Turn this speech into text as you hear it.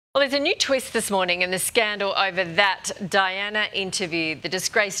Well, there's a new twist this morning in the scandal over that Diana interview. The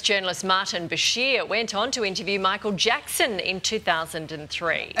disgraced journalist Martin Bashir went on to interview Michael Jackson in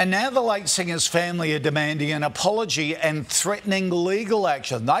 2003. And now the late singer's family are demanding an apology and threatening legal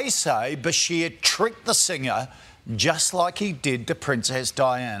action. They say Bashir tricked the singer just like he did to Princess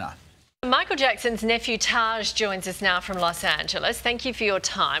Diana. Michael Jackson's nephew Taj joins us now from Los Angeles. Thank you for your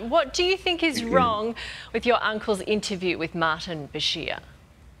time. What do you think is wrong with your uncle's interview with Martin Bashir?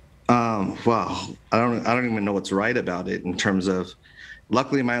 Well, I don't even know what's right about it in terms of,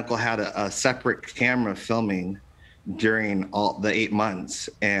 luckily my uncle had a separate camera filming during all the 8 months.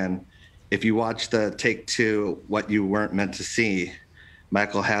 And if you watch the take two, what you weren't meant to see,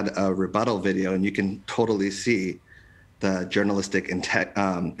 Michael had a rebuttal video and you can totally see the journalistic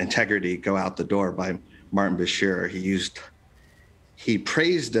integrity go out the door by Martin Bashir. He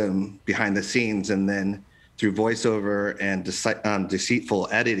praised him behind the scenes, and then through voiceover and deceitful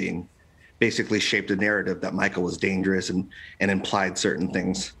editing, basically shaped a narrative that Michael was dangerous and implied certain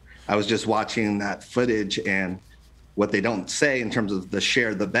things. I was just watching that footage, and what they don't say in terms of the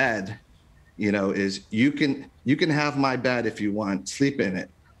share the bed, is you can have my bed if you want, sleep in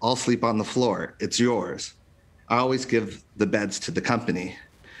it. I'll sleep on the floor. It's yours. I always give the beds to the company,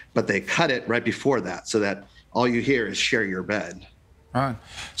 but they cut it right before that so that all you hear is share your bed. Right.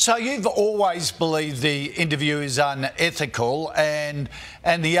 So you've always believed the interview is unethical, and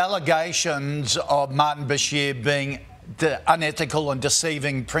the allegations of Martin Bashir being unethical and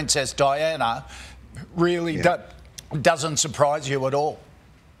deceiving Princess Diana really doesn't surprise you at all?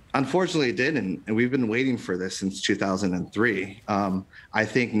 Unfortunately, it didn't, and we've been waiting for this since 2003. I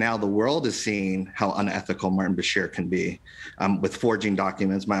think now the world is seeing how unethical Martin Bashir can be with forging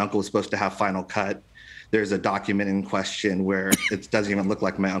documents. My uncle was supposed to have final cut. There's a document in question where it doesn't even look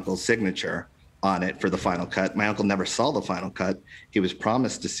like my uncle's signature on it for the final cut. My uncle never saw the final cut. He was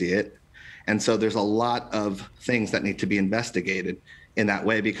promised to see it. And so there's a lot of things that need to be investigated in that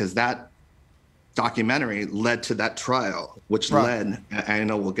way, because that documentary led to that trial, which led, I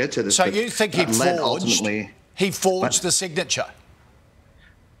know we'll get to this. So you think he forged the signature?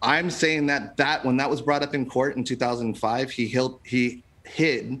 I'm saying that when that was brought up in court in 2005, he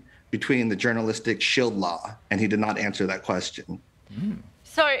hid between the journalistic shield law, and he did not answer that question.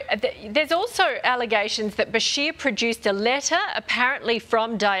 So there's also allegations that Bashir produced a letter, apparently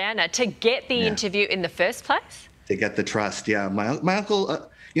from Diana, to get the interview in the first place? To get the trust, yeah. My uncle,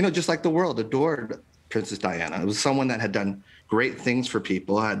 just like the world, adored Princess Diana. It was someone that had done great things for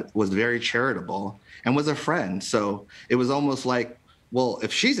people, was very charitable, and was a friend. So it was almost like, well,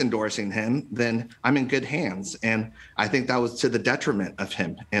 if she's endorsing him, then I'm in good hands. And I think that was to the detriment of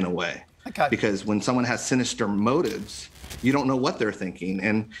him in a way. Okay. Because when someone has sinister motives, you don't know what they're thinking,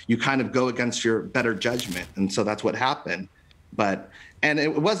 and you kind of go against your better judgment. And so that's what happened. And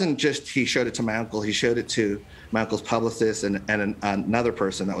it wasn't just he showed it to my uncle, he showed it to my uncle's publicist and another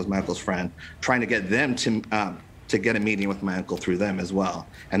person that was my uncle's friend, trying to get them to get a meeting with my uncle through them as well.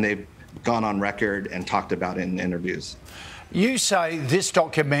 And they've gone on record and talked about it in interviews. You say this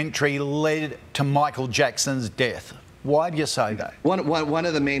documentary led to Michael Jackson's death. Why do you say that? One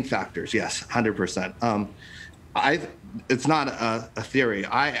of the main factors, yes, 100%. It's not a theory.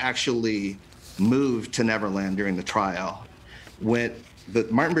 I actually moved to Neverland during the trial. When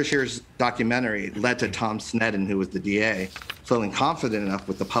Martin Bashir's documentary led to Tom Sneddon, who was the DA, feeling confident enough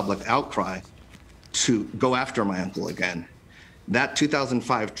with the public outcry to go after my uncle again. That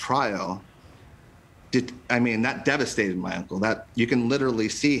 2005 trial, that devastated my uncle. That you can literally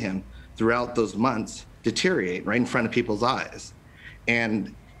see him throughout those months deteriorate right in front of people's eyes.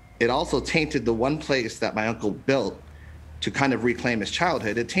 And it also tainted the one place that my uncle built to kind of reclaim his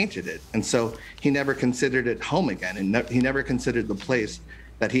childhood. It tainted it. And so he never considered it home again. And he never considered the place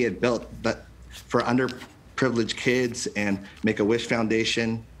that he had built for underprivileged kids and Make-A-Wish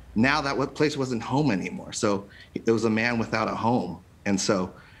Foundation. Now that place wasn't home anymore. So it was a man without a home. And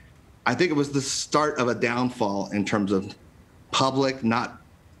so I think it was the start of a downfall in terms of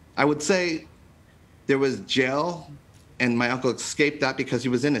I would say there was jail, and my uncle escaped that because he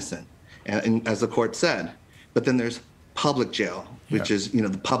was innocent, and as the court said. But then there's public jail, which is,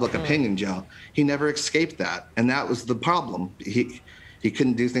 the public opinion jail. He never escaped that, and that was the problem. He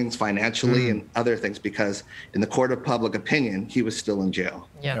couldn't do things financially and other things because in the court of public opinion, he was still in jail.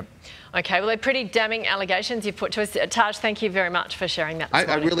 Yeah. Okay, well, they're pretty damning allegations you've put to us. Taj, thank you very much for sharing that.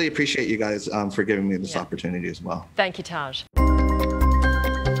 I really appreciate you guys for giving me this opportunity as well. Thank you, Taj.